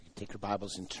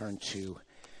Bibles and turn to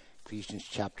Ephesians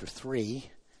chapter 3.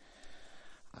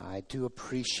 I do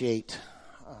appreciate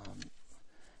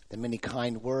the many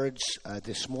kind words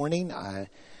this morning. I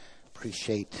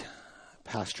appreciate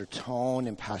Pastor Tone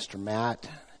and Pastor Matt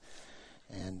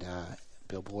and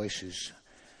Bill Boyce, who's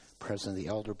president of the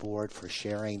Elder Board, for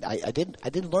sharing. I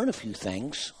did learn a few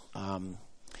things.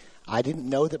 I didn't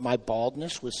know that my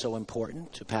baldness was so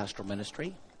important to pastoral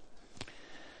ministry.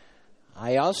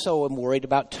 I also am worried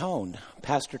about Tone.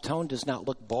 Pastor Tone does not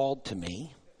look bald to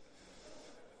me.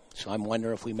 So I'm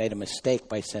wondering if we made a mistake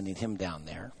by sending him down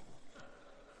there.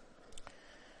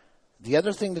 The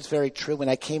other thing that's very true, when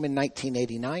I came in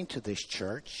 1989 to this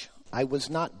church, I was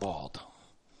not bald.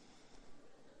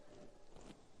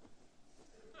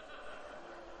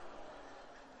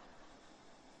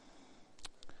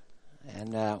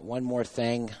 And one more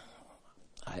thing.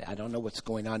 I don't know what's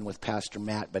going on with Pastor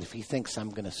Matt, but if he thinks I'm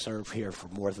going to serve here for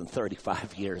more than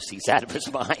 35 years, he's out of his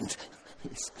mind.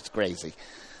 It's crazy.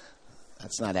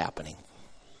 That's not happening.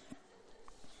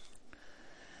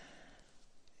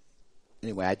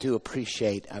 Anyway, I do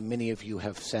appreciate many of you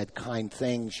have said kind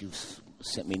things. You've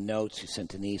sent me notes. You sent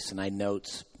Denise and I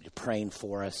notes. You're praying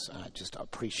for us. Just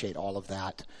appreciate all of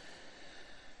that.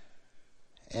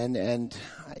 And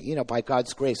you know, by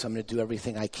God's grace, I'm going to do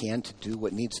everything I can to do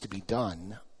what needs to be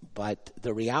done. But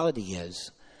the reality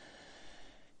is,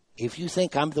 if you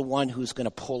think I'm the one who's going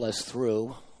to pull us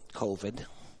through COVID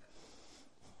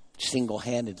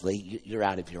single-handedly, you're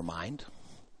out of your mind.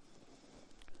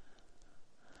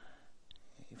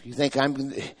 If you think I'm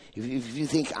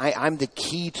the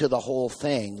key to the whole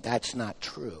thing, that's not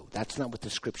true. That's not what the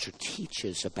Scripture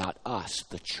teaches about us,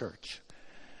 the church.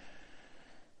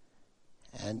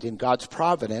 And in God's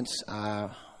providence,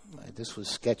 this was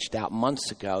sketched out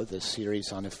months ago, this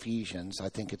series on Ephesians. I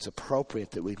think it's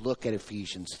appropriate that we look at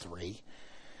Ephesians 3.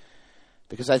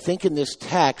 Because I think in this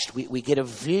text, we get a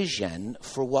vision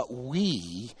for what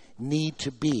we need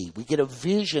to be. We get a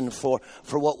vision for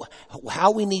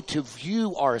how we need to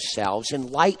view ourselves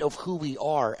in light of who we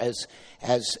are as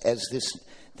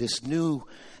this new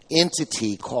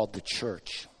entity called the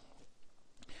church.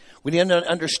 We need to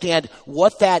understand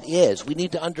what that is. We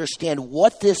need to understand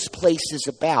what this place is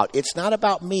about. It's not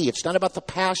about me. It's not about the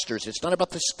pastors. It's not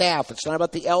about the staff. It's not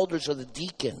about the elders or the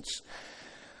deacons.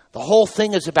 The whole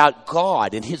thing is about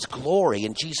God and His glory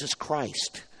in Jesus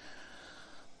Christ.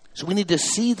 So we need to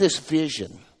see this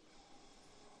vision.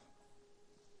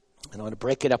 And I want to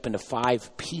break it up into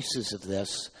 5 pieces of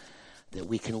this that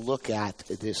we can look at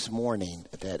this morning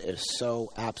that is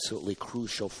so absolutely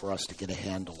crucial for us to get a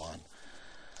handle on.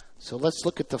 So let's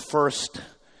look at the first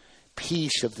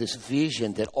piece of this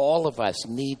vision that all of us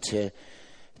need to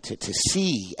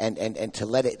see and to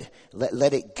let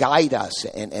it guide us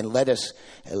and let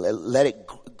it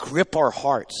grip our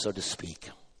hearts, so to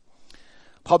speak.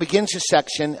 Paul begins his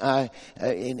section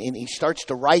and he starts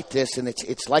to write this, and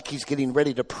it's like he's getting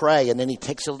ready to pray, and then he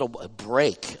takes a little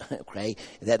break. Okay,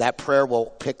 that prayer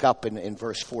will pick up in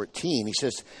verse 14. He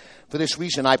says, "For this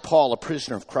reason, I, Paul, a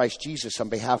prisoner of Christ Jesus, on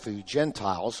behalf of you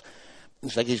Gentiles."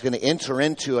 It's like he's going to enter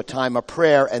into a time of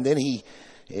prayer, and then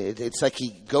it's like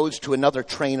he goes to another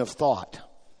train of thought.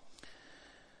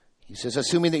 He says,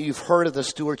 "Assuming that you've heard of the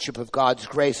stewardship of God's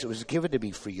grace that was given to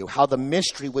me for you, how the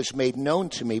mystery was made known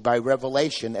to me by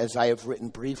revelation, as I have written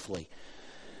briefly."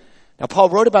 Now, Paul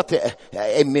wrote about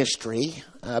a mystery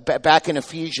back in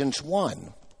Ephesians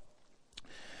 1.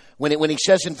 When he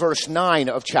says in verse 9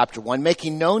 of chapter 1,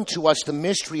 "Making known to us the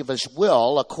mystery of His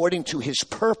will, according to His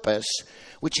purpose,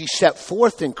 which He set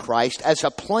forth in Christ as a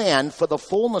plan for the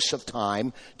fullness of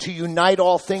time, to unite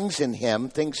all things in Him,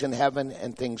 things in heaven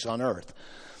and things on earth."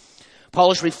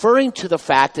 Paul is referring to the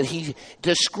fact that he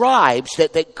describes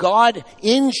that God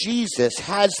in Jesus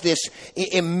has this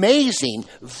amazing,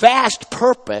 vast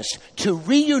purpose to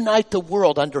reunite the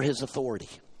world under His authority.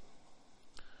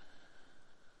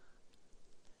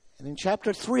 And in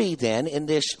chapter 3, then, in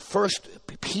this first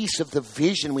piece of the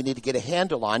vision we need to get a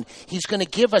handle on, he's going to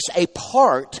give us a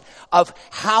part of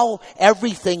how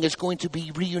everything is going to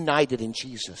be reunited in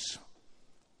Jesus.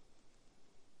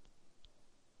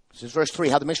 This is verse 3,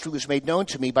 "How the mystery was made known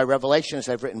to me by revelation, as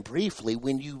I've written briefly.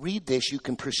 When you read this, you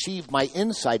can perceive my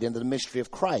insight into the mystery of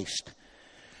Christ,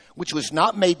 which was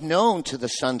not made known to the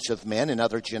sons of men in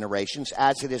other generations,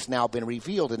 as it has now been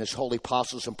revealed in His holy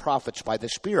apostles and prophets by the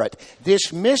Spirit.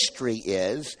 This mystery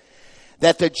is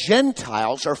that the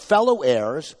Gentiles are fellow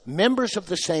heirs, members of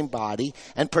the same body,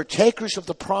 and partakers of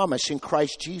the promise in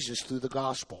Christ Jesus through the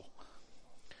gospel."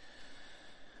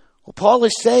 What Paul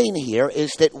is saying here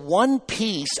is that one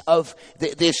piece of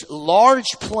this large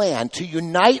plan to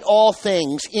unite all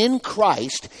things in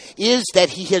Christ is that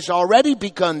he has already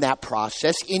begun that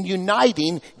process in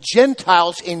uniting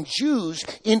Gentiles and Jews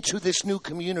into this new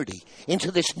community,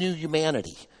 into this new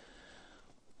humanity.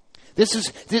 This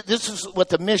is what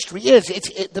the mystery is.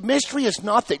 The mystery is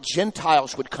not that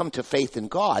Gentiles would come to faith in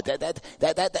God.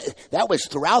 That was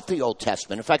throughout the Old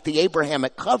Testament. In fact, the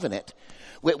Abrahamic covenant,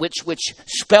 which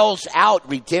spells out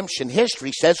redemption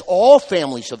history, says all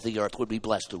families of the earth would be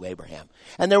blessed through Abraham.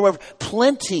 And there were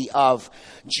plenty of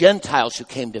Gentiles who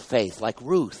came to faith, like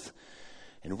Ruth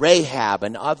and Rahab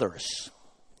and others.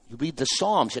 You read the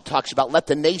Psalms, it talks about let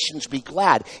the nations be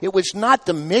glad. It was not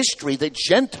the mystery that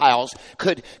Gentiles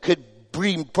could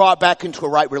be brought back into a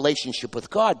right relationship with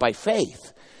God by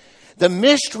faith. The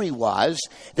mystery was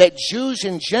that Jews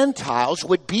and Gentiles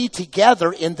would be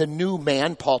together in the new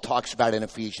man, Paul talks about in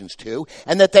Ephesians 2,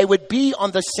 and that they would be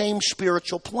on the same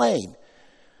spiritual plane.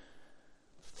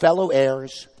 Fellow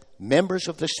heirs, members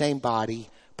of the same body,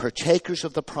 partakers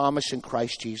of the promise in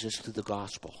Christ Jesus through the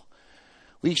gospel.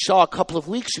 We saw a couple of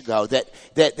weeks ago that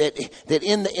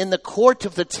in the court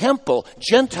of the temple,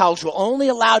 Gentiles were only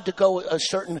allowed to go a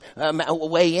certain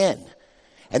way in.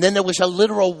 And then there was a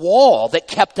literal wall that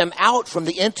kept them out from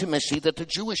the intimacy that the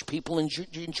Jewish people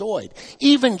enjoyed.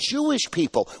 Even Jewish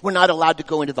people were not allowed to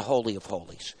go into the Holy of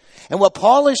Holies. And what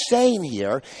Paul is saying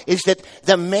here is that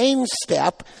the main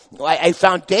step, a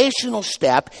foundational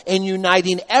step in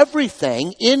uniting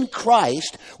everything in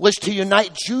Christ, was to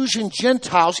unite Jews and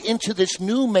Gentiles into this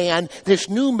new man, this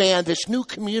new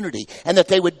community, and that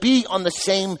they would be on the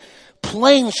same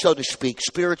plane, so to speak,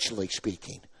 spiritually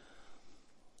speaking.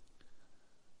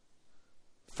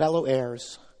 Fellow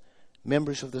heirs,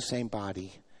 members of the same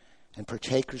body, and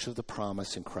partakers of the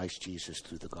promise in Christ Jesus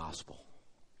through the gospel.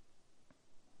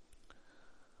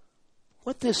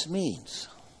 What this means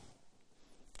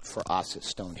for us at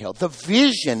Stonehill, the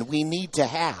vision we need to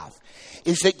have,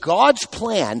 is that God's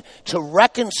plan to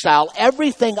reconcile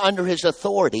everything under his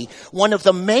authority, one of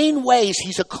the main ways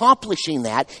he's accomplishing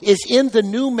that is in the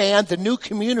new man, the new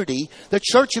community, the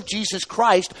Church of Jesus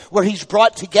Christ, where he's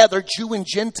brought together Jew and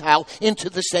Gentile into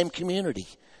the same community.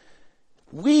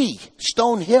 We,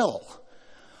 Stonehill,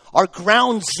 are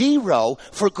ground zero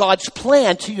for God's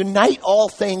plan to unite all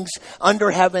things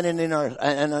under heaven and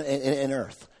in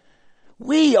earth.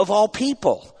 We, of all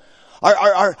people,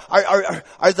 are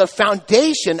the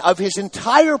foundation of his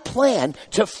entire plan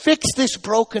to fix this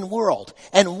broken world.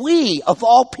 And we, of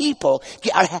all people,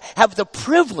 have the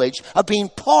privilege of being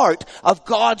part of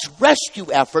God's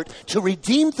rescue effort to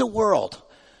redeem the world.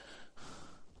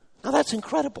 Now that's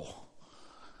incredible.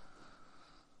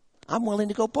 I'm willing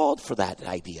to go bald for that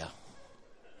idea.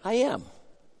 I am.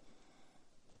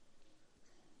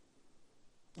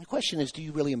 The question is, do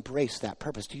you really embrace that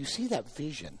purpose? Do you see that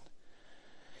vision?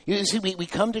 You see, we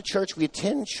come to church, we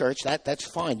attend church, that's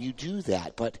fine, you do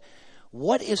that. But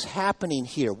what is happening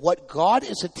here? What God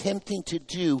is attempting to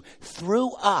do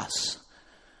through us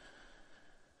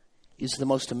is the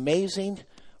most amazing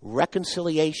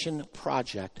reconciliation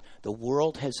project the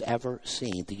world has ever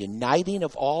seen. The uniting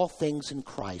of all things in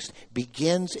Christ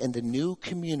begins in the new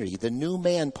community, the new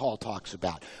man Paul talks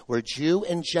about, where Jew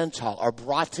and Gentile are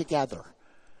brought together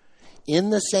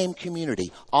in the same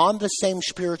community, on the same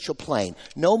spiritual plane,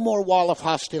 no more wall of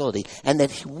hostility, and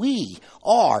that we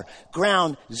are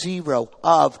ground zero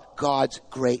of God's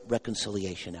great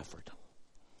reconciliation effort.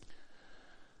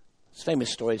 This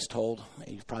famous story is told,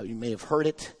 you may have heard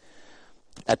it.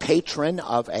 A patron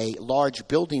of a large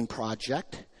building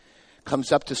project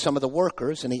comes up to some of the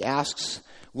workers and he asks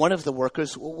one of the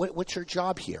workers, what's your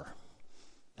job here?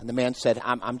 And the man said,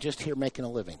 I'm just here making a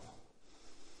living.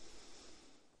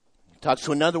 He talks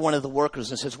to another one of the workers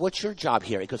and says, what's your job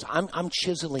here? He goes, I'm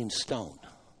chiseling stone.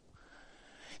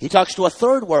 He talks to a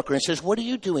third worker and says, what are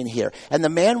you doing here? And the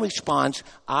man responds,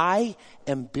 I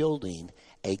am building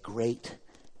a great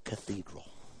cathedral.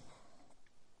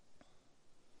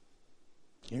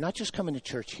 You're not just coming to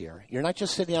church here. You're not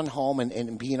just sitting at home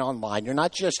and being online. You're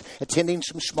not just attending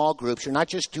some small groups. You're not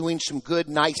just doing some good,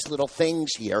 nice little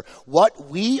things here. What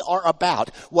we are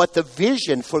about, what the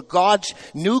vision for God's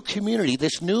new community,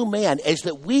 this new man, is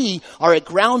that we are at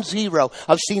ground zero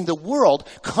of seeing the world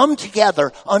come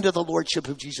together under the lordship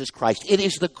of Jesus Christ. It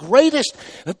is the greatest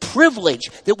privilege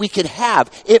that we could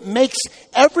have. It makes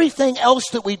everything else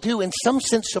that we do in some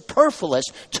sense superfluous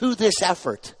to this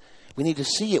effort. We need to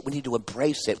see it. We need to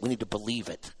embrace it. We need to believe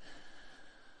it.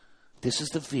 This is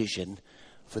the vision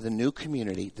for the new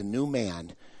community, the new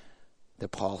man that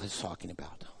Paul is talking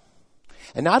about.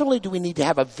 And not only do we need to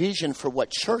have a vision for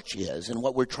what church is and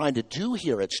what we're trying to do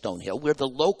here at Stonehill, we're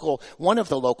one of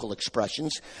the local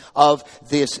expressions of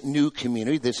this new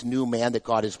community, this new man that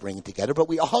God is bringing together, but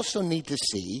we also need to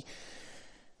see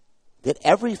that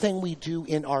everything we do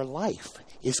in our life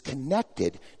is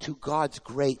connected to God's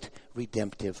great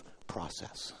redemptive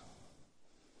process.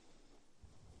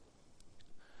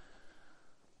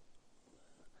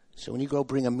 So when you go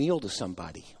bring a meal to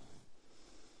somebody,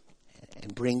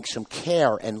 and bring some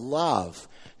care and love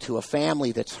to a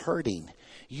family that's hurting,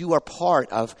 you are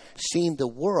part of seeing the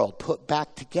world put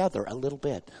back together a little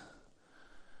bit.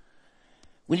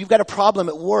 When you've got a problem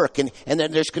at work and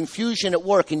then there's confusion at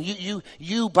work, and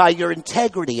you by your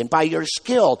integrity and by your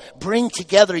skill bring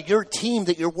together your team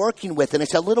that you're working with, and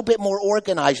it's a little bit more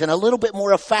organized and a little bit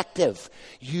more effective,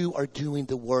 you are doing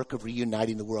the work of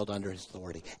reuniting the world under His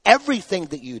authority. Everything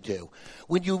that you do,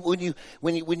 when you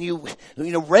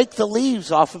rake the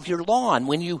leaves off of your lawn,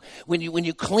 when you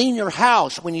clean your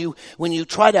house, when you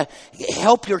try to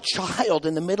help your child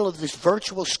in the middle of this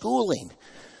virtual schooling,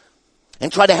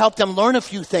 and try to help them learn a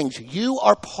few things, you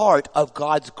are part of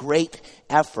God's great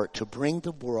effort to bring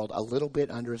the world a little bit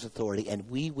under His authority, and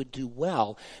we would do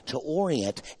well to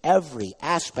orient every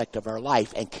aspect of our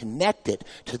life and connect it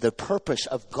to the purpose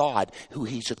of God, who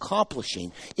He's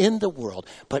accomplishing in the world,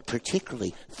 but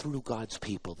particularly through God's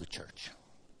people, the church.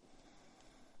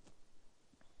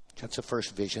 That's the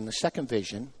first vision. The second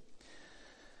vision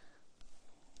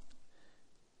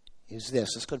is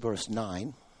this. Let's go to verse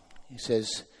 9. He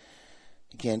says,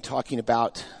 again, talking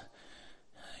about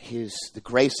the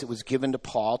grace that was given to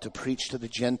Paul to preach to the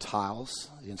Gentiles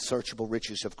the unsearchable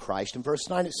riches of Christ. In verse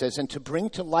 9 it says, and to bring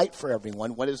to light for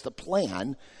everyone what is the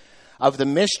plan of the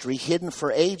mystery hidden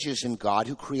for ages in God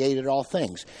who created all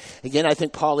things. Again, I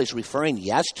think Paul is referring,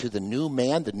 yes, to the new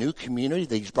man, the new community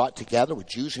that he's brought together with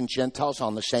Jews and Gentiles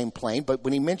on the same plane. But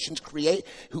when he mentions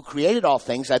who created all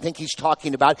things, I think he's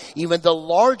talking about even the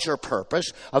larger purpose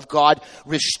of God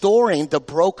restoring the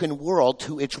broken world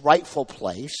to its rightful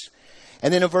place.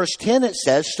 And then in verse 10 it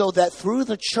says, so that through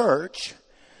the church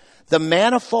the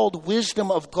manifold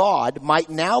wisdom of God might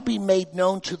now be made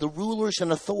known to the rulers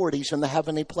and authorities in the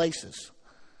heavenly places.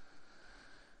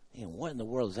 What in the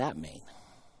world does that mean?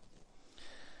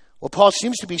 What Paul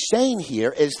seems to be saying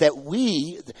here is that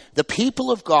we, the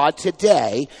people of God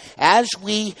today, as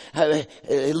we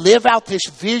live out this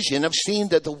vision of seeing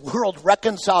that the world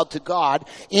reconciled to God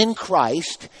in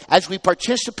Christ, as we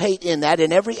participate in that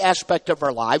in every aspect of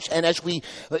our lives, and as we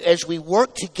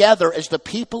work together as the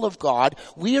people of God,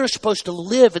 we are supposed to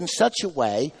live in such a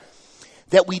way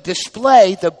that we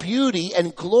display the beauty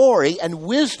and glory and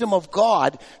wisdom of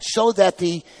God, so that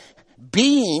the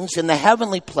beings in the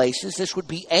heavenly places, this would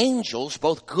be angels,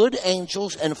 both good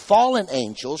angels and fallen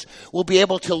angels, will be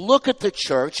able to look at the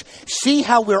church, see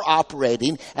how we're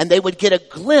operating, and they would get a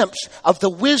glimpse of the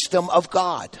wisdom of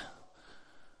God.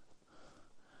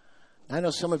 I know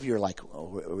some of you are like,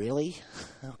 oh, really?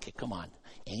 Okay, come on.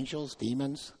 Angels,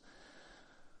 demons?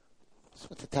 That's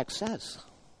what the text says.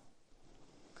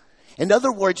 In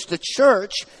other words, the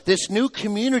church, this new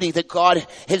community that God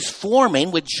is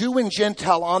forming with Jew and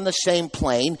Gentile on the same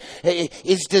plane,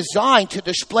 is designed to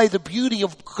display the beauty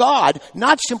of God,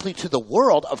 not simply to the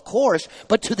world, of course,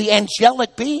 but to the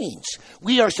angelic beings.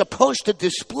 We are supposed to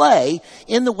display,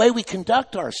 in the way we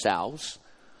conduct ourselves,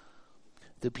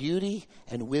 the beauty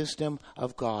and wisdom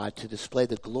of God, to display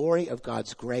the glory of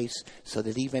God's grace, so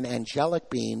that even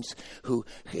angelic beings who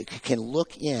can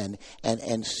look in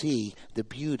and see the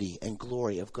beauty and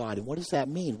glory of God. And what does that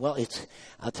mean? Well,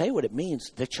 I'll tell you what it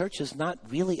means. The church is not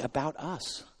really about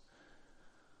us.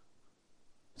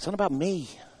 It's not about me.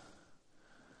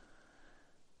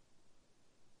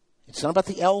 It's not about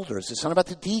the elders. It's not about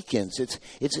the deacons.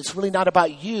 It's really not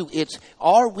about you. It's,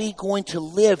 are we going to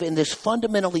live in this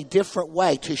fundamentally different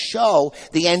way to show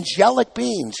the angelic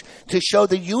beings, to show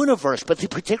the universe, but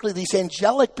particularly these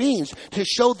angelic beings, to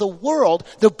show the world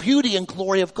the beauty and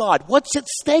glory of God? What's at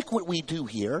stake what we do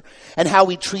here, and how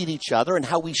we treat each other, and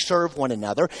how we serve one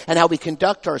another, and how we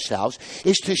conduct ourselves,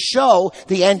 is to show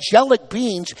the angelic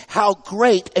beings how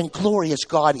great and glorious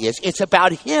God is. It's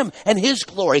about Him and His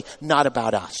glory, not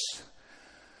about us.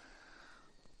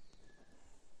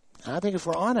 I think if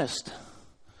we're honest,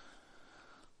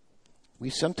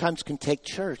 we sometimes can take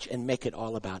church and make it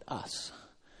all about us.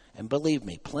 And believe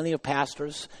me, plenty of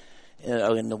pastors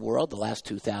in the world the last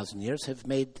 2,000 years have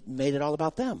made it all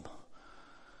about them.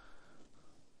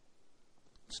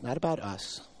 It's not about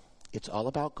us. It's all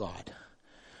about God.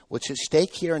 What's at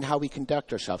stake here and how we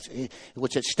conduct ourselves.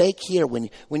 What's at stake here when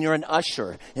you're an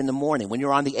usher in the morning, when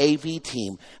you're on the AV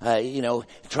team,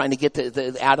 trying to get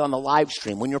the ad on the live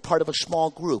stream, when you're part of a small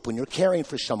group, when you're caring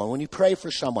for someone, when you pray for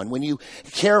someone, when you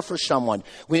care for someone,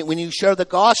 when you share the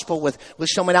gospel with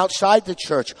someone outside the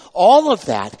church. All of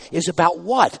that is about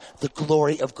what? The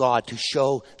glory of God, to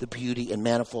show the beauty and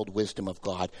manifold wisdom of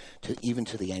God even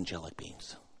to the angelic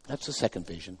beings. That's the second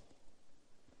vision.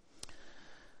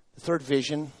 The third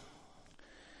vision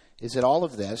is that all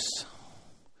of this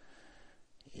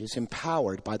is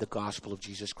empowered by the gospel of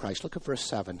Jesus Christ. Look at verse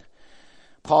 7.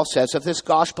 Paul says, of this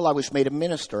gospel I was made a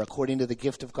minister according to the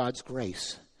gift of God's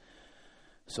grace.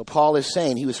 So Paul is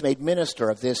saying he was made minister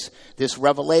of this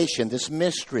revelation, this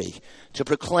mystery, to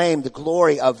proclaim the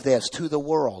glory of this to the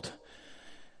world.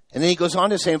 And then he goes on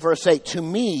to say in verse 8, to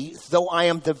me, though I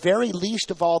am the very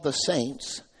least of all the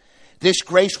saints, this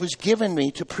grace was given me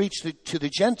to preach to the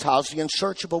Gentiles the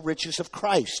unsearchable riches of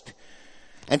Christ,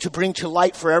 and to bring to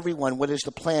light for everyone what is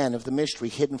the plan of the mystery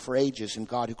hidden for ages in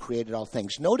God who created all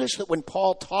things. Notice that when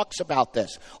Paul talks about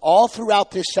this, all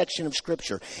throughout this section of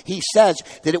Scripture, he says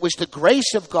that it was the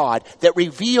grace of God that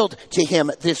revealed to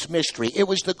him this mystery. It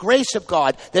was the grace of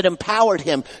God that empowered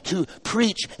him to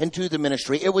preach and do the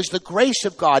ministry. It was the grace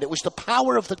of God, it was the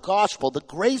power of the gospel, the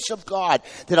grace of God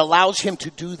that allows him to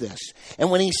do this.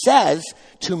 And when he says,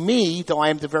 to me, though I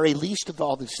am the very least of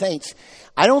all the saints,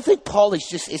 I don't think Paul is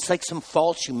it's like some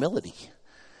false humility.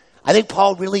 I think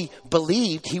Paul really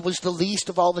believed he was the least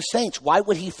of all the saints. Why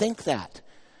would he think that?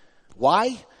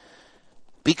 Why?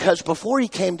 Because before he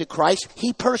came to Christ,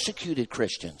 he persecuted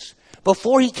Christians.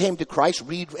 Before he came to Christ,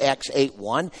 read Acts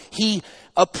 8:1, he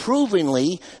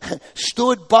approvingly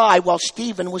stood by while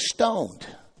Stephen was stoned.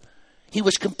 He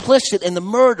was complicit in the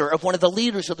murder of one of the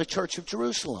leaders of the Church of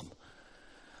Jerusalem.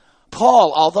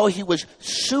 Paul, although he was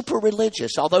super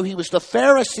religious, although he was the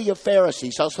Pharisee of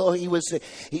Pharisees, although he was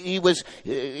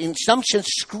in some sense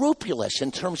scrupulous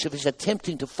in terms of his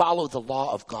attempting to follow the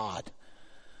law of God,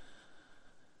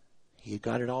 he had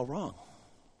got it all wrong.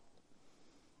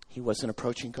 He wasn't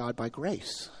approaching God by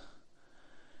grace.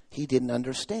 He didn't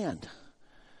understand.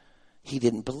 He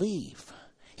didn't believe.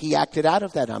 He acted out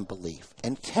of that unbelief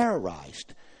and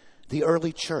terrorized the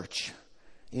early church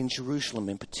in Jerusalem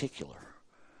in particular,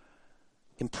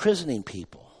 imprisoning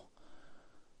people,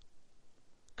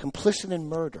 complicit in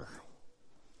murder.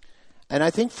 And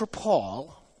I think for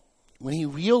Paul, when he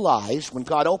realized, when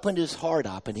God opened his heart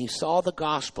up and he saw the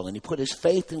gospel and he put his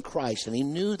faith in Christ and he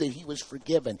knew that he was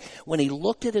forgiven, when he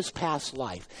looked at his past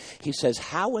life, he says,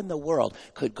 how in the world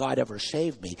could God ever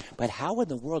save me? But how in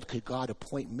the world could God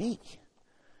appoint me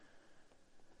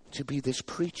to be this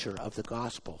preacher of the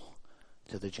gospel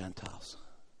to the Gentiles?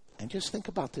 And just think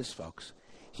about this, folks.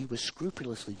 He was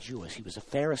scrupulously Jewish. He was a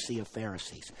Pharisee of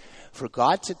Pharisees. For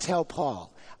God to tell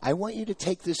Paul, I want you to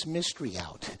take this mystery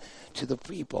out to the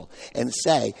people and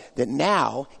say that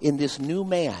now in this new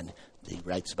man, he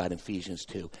writes about in Ephesians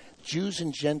 2, Jews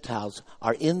and Gentiles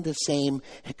are in the same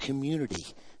community,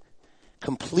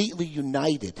 completely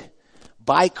united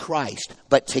by Christ,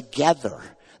 but together.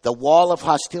 The wall of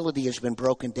hostility has been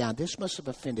broken down. This must have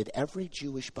offended every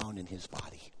Jewish bone in his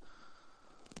body.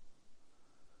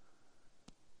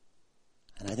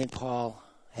 And I think Paul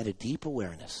had a deep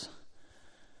awareness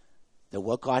that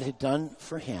what God had done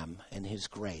for him and his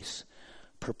grace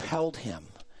propelled him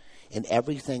in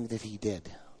everything that he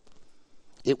did.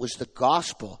 It was the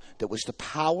gospel that was the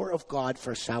power of God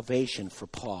for salvation for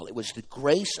Paul. It was the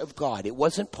grace of God. It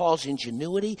wasn't Paul's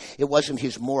ingenuity. It wasn't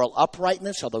his moral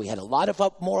uprightness, although he had a lot of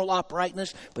moral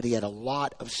uprightness, but he had a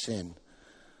lot of sin.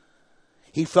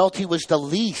 He felt he was the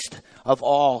least of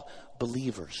all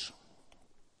believers.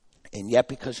 And yet,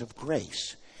 because of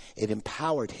grace, it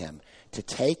empowered him to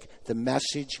take the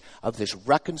message of this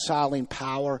reconciling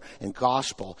power and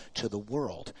gospel to the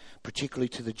world, particularly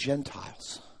to the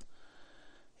Gentiles.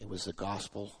 It was the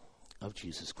gospel of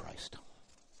Jesus Christ.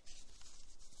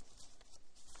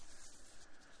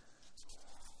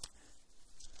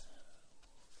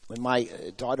 When my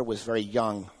daughter was very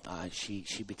young,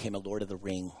 she became a Lord of the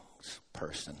Rings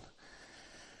person.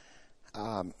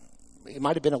 It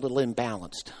might have been a little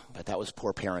imbalanced, but that was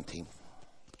poor parenting.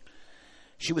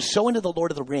 She was so into the Lord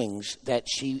of the Rings that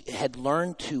she had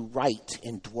learned to write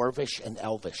in Dwarvish and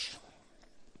Elvish.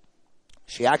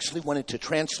 She actually wanted to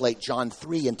translate John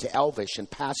 3 into Elvish and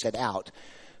pass it out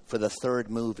for the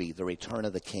third movie, The Return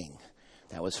of the King.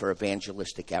 That was her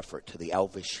evangelistic effort to the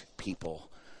Elvish people,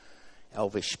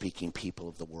 Elvish-speaking people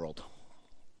of the world.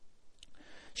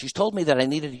 She's told me that I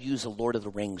needed to use a Lord of the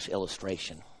Rings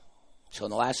illustration. So in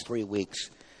the last 3 weeks,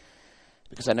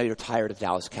 because I know you're tired of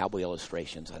Dallas Cowboy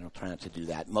illustrations. I don't try not to do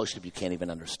that. Most of you can't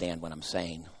even understand what I'm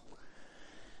saying.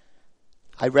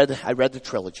 I read the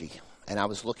trilogy, and I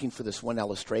was looking for this one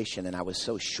illustration, and I was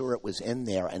so sure it was in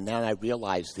there, and then I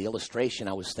realized the illustration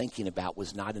I was thinking about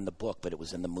was not in the book, but it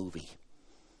was in the movie.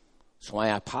 So my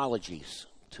apologies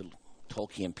to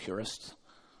Tolkien purists.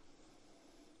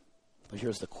 But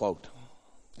here's the quote.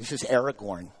 This is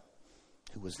Aragorn,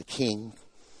 who was the king.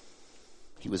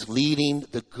 He was leading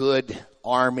the good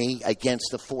army against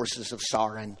the forces of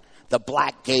Sauron. The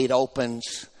Black Gate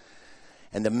opens,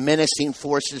 and the menacing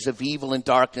forces of evil and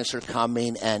darkness are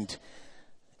coming, and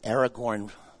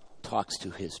Aragorn talks to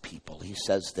his people. He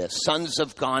says this, sons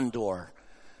of Gondor,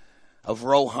 of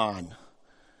Rohan.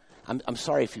 I'm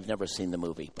sorry if you've never seen the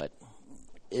movie, but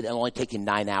it'll only take you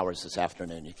 9 hours this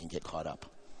afternoon. You can get caught up.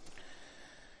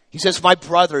 He says, my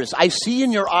brothers, I see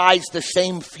in your eyes the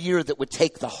same fear that would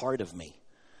take the heart of me.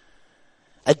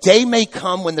 A day may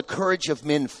come when the courage of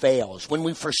men fails, when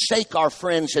we forsake our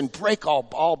friends and break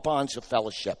all bonds of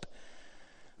fellowship.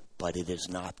 But it is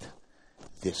not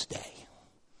this day.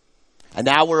 An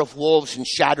hour of wolves and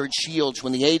shattered shields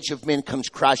when the age of men comes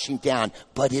crashing down.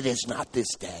 But it is not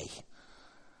this day.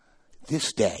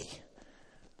 This day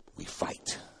we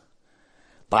fight.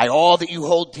 By all that you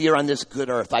hold dear on this good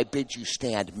earth, I bid you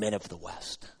stand, men of the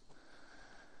West.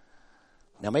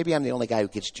 Now, maybe I'm the only guy who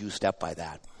gets juiced up by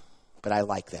that, but I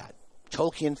like that.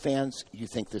 Tolkien fans, you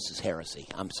think this is heresy.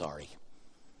 I'm sorry.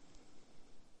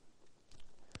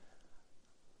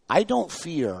 I don't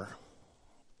fear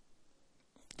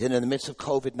that in the midst of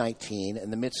COVID-19,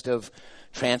 in the midst of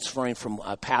transferring from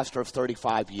a pastor of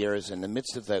 35 years, in the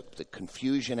midst of the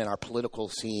confusion in our political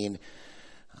scene,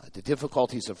 the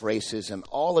difficulties of racism,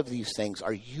 all of these things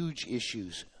are huge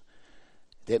issues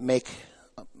that make,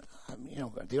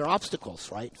 they're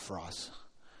obstacles, right, for us.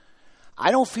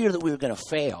 I don't fear that we're going to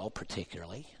fail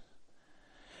particularly,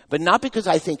 but not because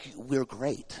I think we're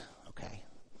great, okay?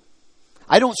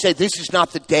 I don't say this is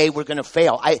not the day we're going to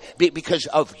fail because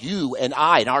of you and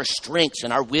I and our strengths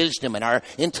and our wisdom and our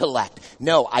intellect.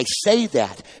 No, I say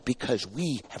that because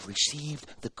we have received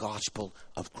the gospel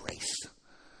of grace.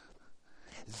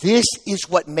 This is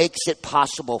what makes it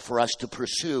possible for us to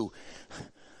pursue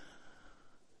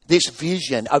this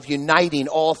vision of uniting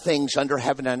all things under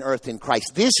heaven and earth in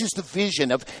Christ. This is the vision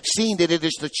of seeing that it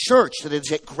is the church that is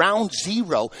at ground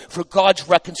zero for God's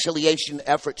reconciliation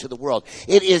effort to the world.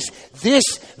 It is this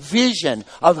vision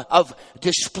of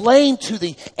displaying to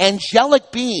the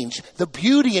angelic beings the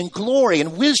beauty and glory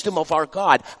and wisdom of our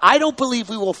God. I don't believe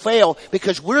we will fail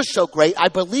because we're so great. I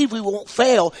believe we won't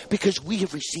fail because we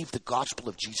have received the gospel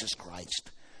of Jesus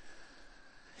Christ.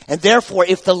 And therefore,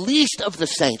 if the least of the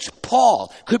saints,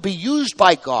 Paul, could be used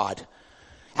by God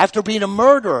after being a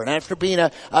murderer and after being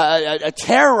a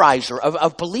terrorizer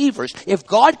of believers, if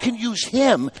God can use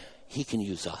him, he can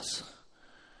use us.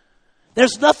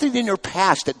 There's nothing in your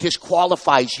past that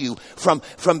disqualifies you from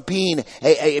being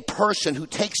a person who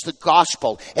takes the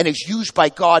gospel and is used by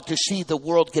God to see the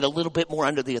world get a little bit more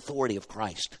under the authority of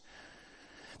Christ.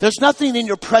 There's nothing in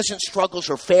your present struggles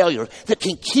or failure that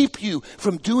can keep you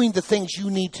from doing the things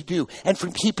you need to do and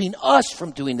from keeping us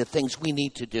from doing the things we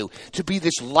need to do, to be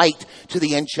this light to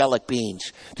the angelic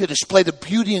beings, to display the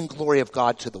beauty and glory of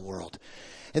God to the world.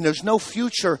 And there's no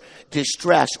future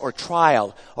distress or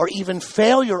trial or even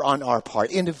failure on our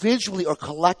part, individually or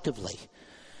collectively,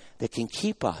 that can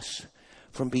keep us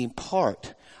from being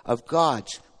part of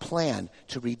God's plan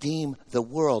to redeem the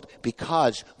world,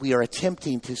 because we are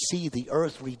attempting to see the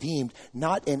earth redeemed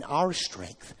not in our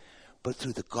strength but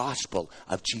through the gospel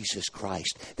of Jesus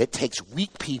Christ that takes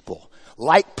weak people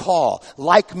like Paul,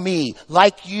 like me,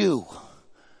 like you,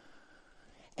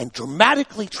 and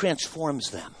dramatically transforms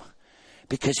them,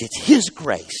 because it's his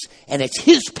grace and it's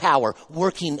his power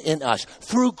working in us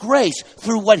through grace,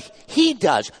 through what he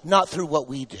does, not through what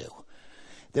we do,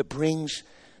 that brings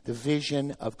the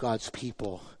vision of God's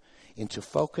people into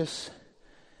focus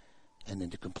and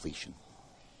into completion.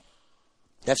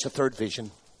 That's the third vision.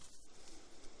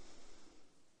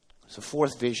 It's the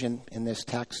fourth vision in this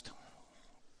text.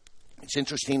 It's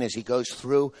interesting as he goes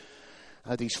through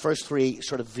these first three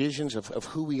sort of visions of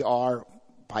who we are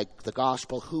by the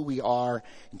gospel, who we are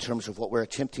in terms of what we're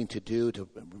attempting to do to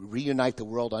reunite the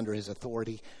world under his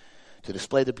authority, to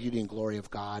display the beauty and glory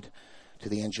of God to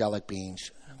the angelic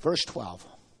beings. Verse 12.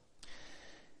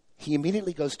 He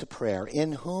immediately goes to prayer,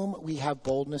 in whom we have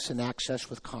boldness and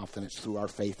access with confidence through our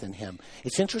faith in him.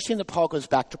 It's interesting that Paul goes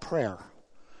back to prayer.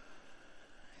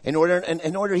 In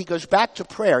order, he goes back to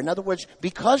prayer. In other words,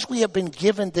 because we have been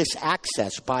given this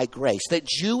access by grace, that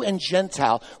Jew and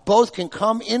Gentile both can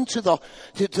come into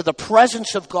to the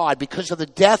presence of God because of the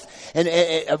death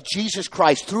of Jesus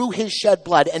Christ through his shed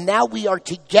blood. And now we are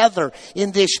together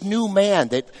in this new man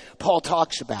that Paul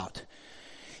talks about.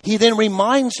 He then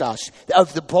reminds us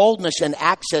of the boldness and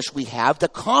access we have, the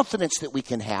confidence that we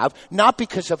can have, not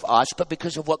because of us, but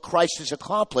because of what Christ has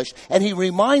accomplished. And he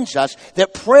reminds us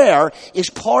that prayer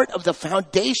is part of the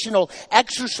foundational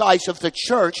exercise of the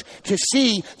church to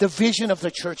see the vision of the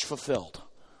church fulfilled.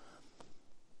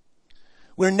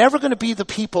 We're never going to be the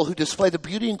people who display the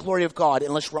beauty and glory of God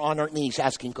unless we're on our knees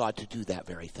asking God to do that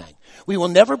very thing. We will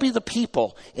never be the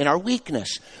people in our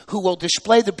weakness who will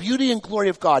display the beauty and glory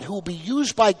of God, who will be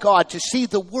used by God to see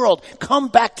the world come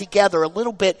back together a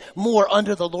little bit more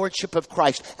under the lordship of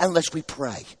Christ unless we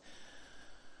pray.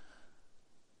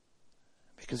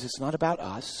 Because it's not about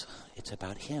us, it's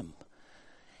about him.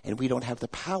 And we don't have the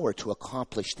power to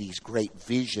accomplish these great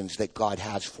visions that God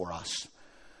has for us.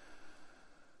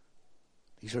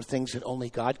 These are things that only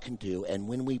God can do, and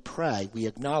when we pray, we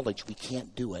acknowledge we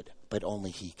can't do it, but only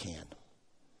he can.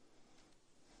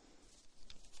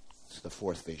 It's the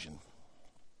fourth vision.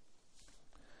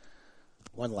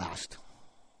 One last.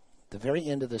 The very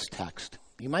end of this text,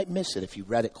 you might miss it if you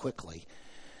read it quickly.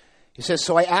 It says,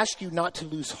 "So I ask you not to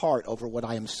lose heart over what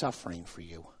I am suffering for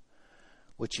you,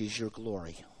 which is your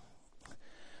glory."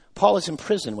 Paul is in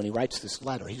prison when he writes this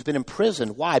letter. He's been in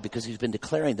prison. Why? Because he's been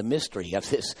declaring the mystery of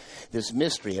this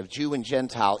mystery of Jew and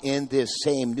Gentile in this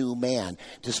same new man,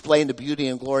 displaying the beauty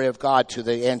and glory of God to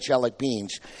the angelic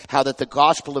beings, how that the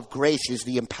gospel of grace is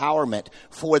the empowerment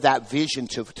for that vision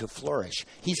to flourish.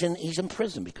 He's in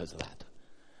prison because of that.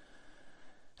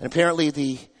 And apparently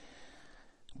the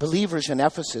believers in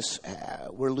Ephesus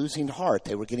were losing heart.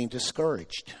 They were getting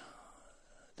discouraged.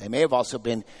 They may have also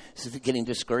been getting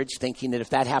discouraged, thinking that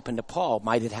if that happened to Paul,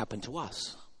 might it happen to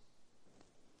us?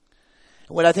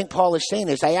 And what I think Paul is saying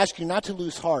is, I ask you not to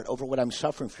lose heart over what I'm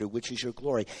suffering through, which is your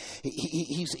glory.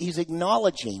 He's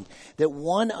acknowledging that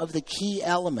one of the key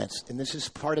elements, and this is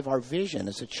part of our vision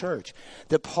as a church,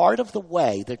 that part of the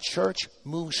way the church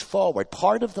moves forward,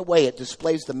 part of the way it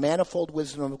displays the manifold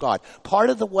wisdom of God, part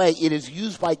of the way it is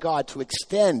used by God to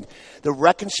extend the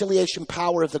reconciliation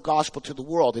power of the gospel to the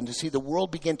world and to see the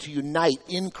world begin to unite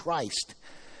in Christ,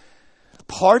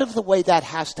 part of the way that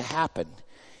has to happen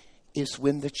is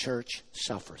when the church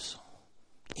suffers.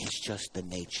 It's just the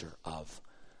nature of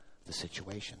the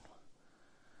situation.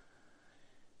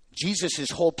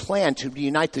 Jesus' whole plan to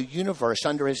unite the universe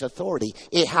under his authority,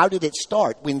 how did it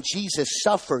start? When Jesus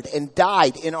suffered and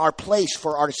died in our place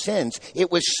for our sins.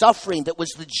 It was suffering that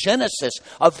was the genesis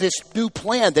of this new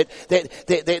plan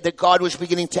that God was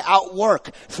beginning to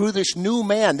outwork through this new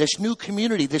man, this new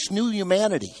community, this new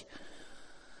humanity.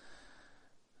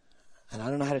 And I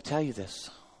don't know how to tell you this,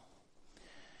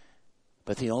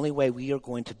 but the only way we are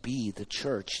going to be the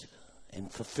church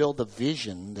and fulfill the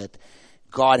vision that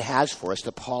God has for us,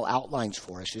 that Paul outlines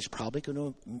for us, is probably going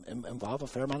to involve a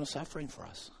fair amount of suffering for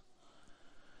us.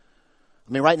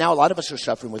 I mean, right now, a lot of us are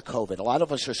suffering with COVID. A lot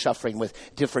of us are suffering with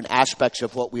different aspects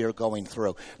of what we are going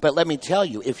through. But let me tell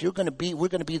you, if we're going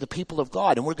to be the people of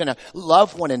God, and we're going to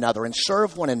love one another and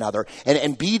serve one another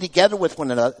and be together with one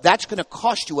another, that's going to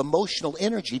cost you emotional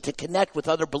energy to connect with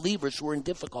other believers who are in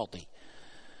difficulty.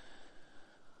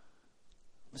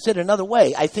 Said another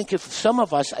way, I think if some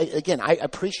of us, again, I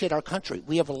appreciate our country.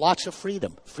 We have lots of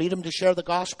freedom to share the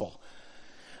gospel.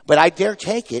 But I dare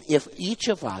take it, if each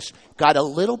of us got a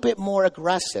little bit more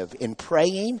aggressive in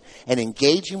praying and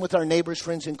engaging with our neighbors,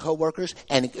 friends, and coworkers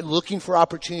and looking for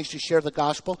opportunities to share the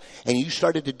gospel, and you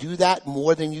started to do that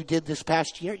more than you did this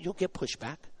past year, you'll get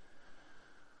pushback.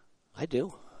 I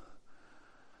do.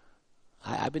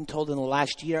 I've been told in the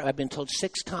last year, I've been told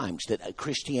 6 times that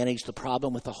Christianity is the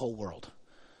problem with the whole world.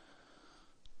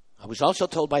 I was also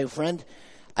told by a friend,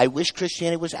 I wish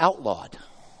Christianity was outlawed.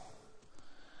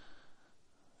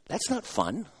 That's not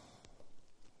fun.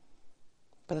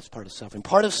 But that's part of suffering.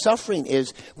 Part of suffering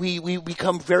is we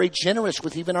become very generous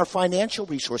with even our financial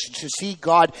resources to see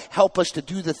God help us to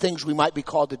do the things we might be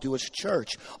called to do as a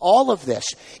church. All of this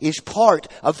is part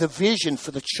of the vision for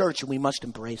the church, and we must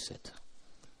embrace it.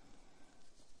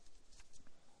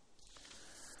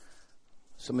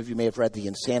 Some of you may have read The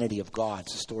Insanity of God.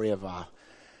 It's a story of a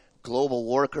global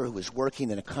worker who was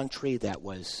working in a country that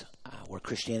was where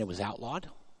Christianity was outlawed.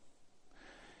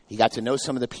 He got to know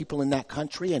some of the people in that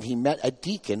country, and he met a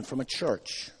deacon from a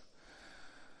church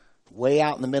way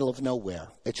out in the middle of nowhere.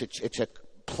 It's a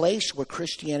place where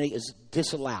Christianity is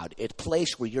disallowed. It's a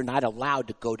place where you're not allowed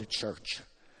to go to church.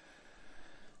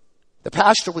 The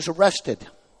pastor was arrested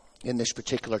in this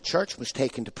particular church was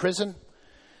taken to prison.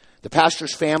 The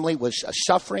pastor's family was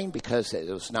suffering because there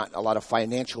was not a lot of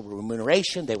financial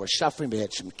remuneration. They were suffering. They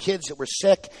had some kids that were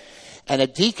sick. And a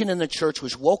deacon in the church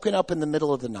was woken up in the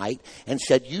middle of the night and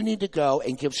said, you need to go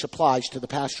and give supplies to the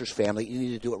pastor's family. You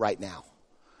need to do it right now.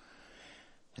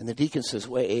 And the deacon says,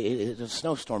 wait, it's a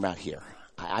snowstorm out here.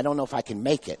 I don't know if I can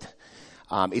make it.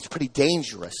 It's pretty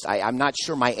dangerous. I'm not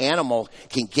sure my animal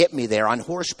can get me there on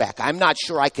horseback. I'm not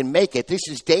sure I can make it. This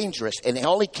is dangerous. And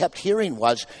all he kept hearing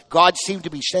was God seemed to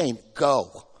be saying,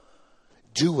 go.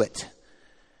 Do it.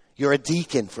 You're a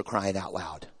deacon, for crying out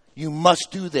loud. You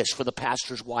must do this for the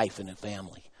pastor's wife and the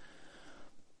family.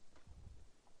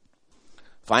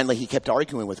 Finally, he kept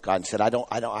arguing with God and said, I don't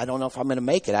know if I'm going to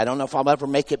make it. I don't know if I'll ever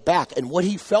make it back. And what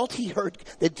he felt he heard,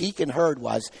 the deacon heard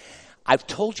was, I've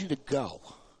told you to go.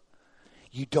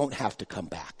 You don't have to come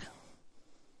back.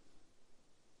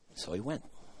 So he went.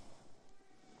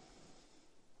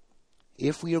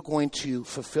 If we are going to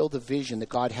fulfill the vision that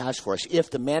God has for us,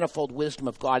 if the manifold wisdom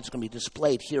of God is going to be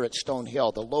displayed here at Stone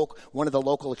Hill, one of the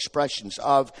local expressions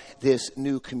of this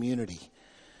new community,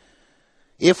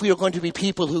 if we are going to be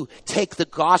people who take the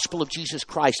gospel of Jesus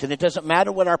Christ, and it doesn't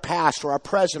matter what our past or our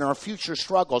present or our future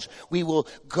struggles, we will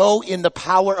go in the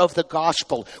power of the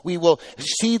gospel. We will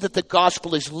see that the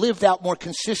gospel is lived out more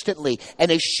consistently and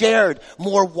is shared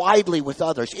more widely with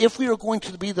others. If we are going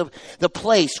to be the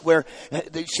place where,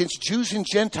 since Jews and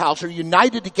Gentiles are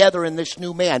united together in this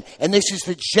new man, and this is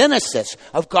the genesis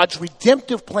of God's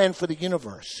redemptive plan for the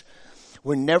universe,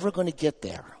 we're never going to get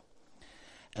there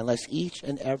unless each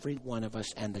and every one of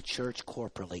us and the church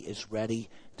corporately is ready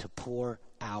to pour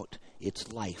out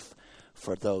its life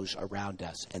for those around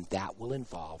us. And that will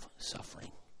involve suffering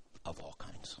of all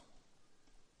kinds.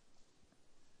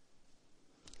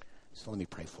 So let me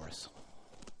pray for us.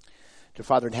 Dear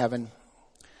Father in heaven,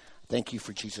 thank you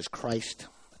for Jesus Christ.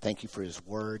 Thank you for his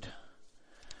word.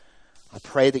 I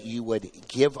pray that you would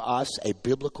give us a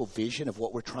biblical vision of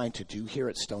what we're trying to do here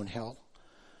at Stone Hill.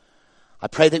 I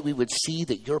pray that we would see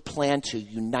that your plan to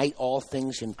unite all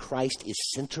things in Christ is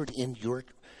centered in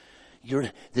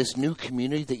this new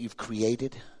community that you've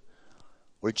created,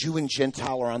 where Jew and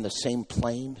Gentile are on the same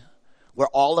plane, where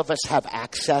all of us have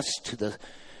access to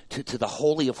the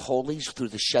Holy of Holies through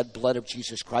the shed blood of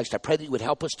Jesus Christ. I pray that you would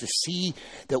help us to see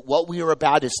that what we are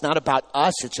about is not about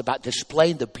us. It's about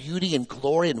displaying the beauty and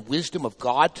glory and wisdom of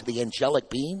God to the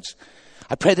angelic beings.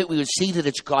 I pray that we would see that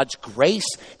it's God's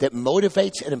grace that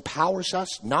motivates and empowers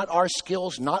us, not our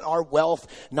skills, not our wealth,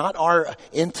 not our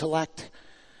intellect.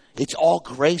 It's all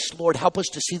grace, Lord. Help us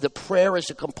to see that prayer is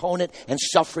a component and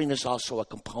suffering is also a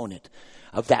component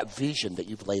of that vision that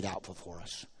you've laid out before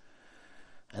us.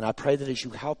 And I pray that as you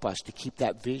help us to keep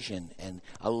that vision and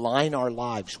align our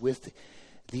lives with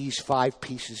these 5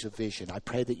 pieces of vision, I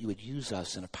pray that you would use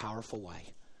us in a powerful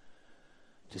way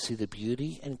to see the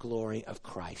beauty and glory of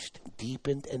Christ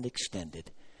deepened and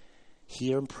extended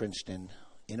here in Princeton,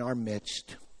 in our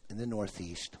midst, in the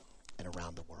Northeast, and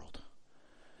around the world.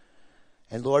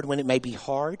 And Lord, when it may be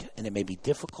hard and it may be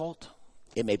difficult,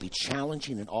 it may be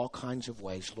challenging in all kinds of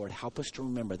ways, Lord, help us to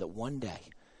remember that one day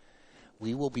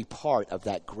we will be part of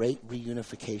that great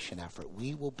reunification effort.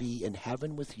 We will be in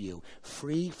heaven with you,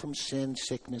 free from sin,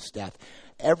 sickness, death.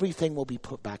 Everything will be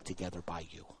put back together by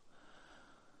you.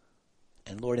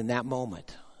 And Lord, in that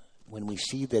moment, when we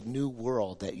see the new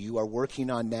world that you are working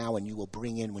on now and you will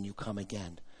bring in when you come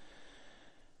again,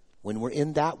 when we're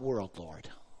in that world, Lord,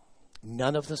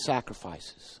 none of the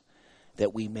sacrifices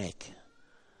that we make,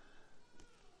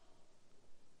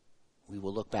 we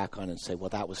will look back on and say, well,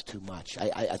 that was too much.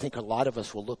 I think a lot of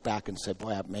us will look back and say,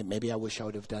 boy, maybe I wish I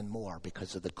would have done more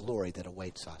because of the glory that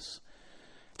awaits us.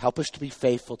 Help us to be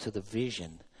faithful to the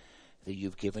vision that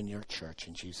you've given your church.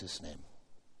 In Jesus' name.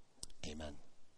 Amen.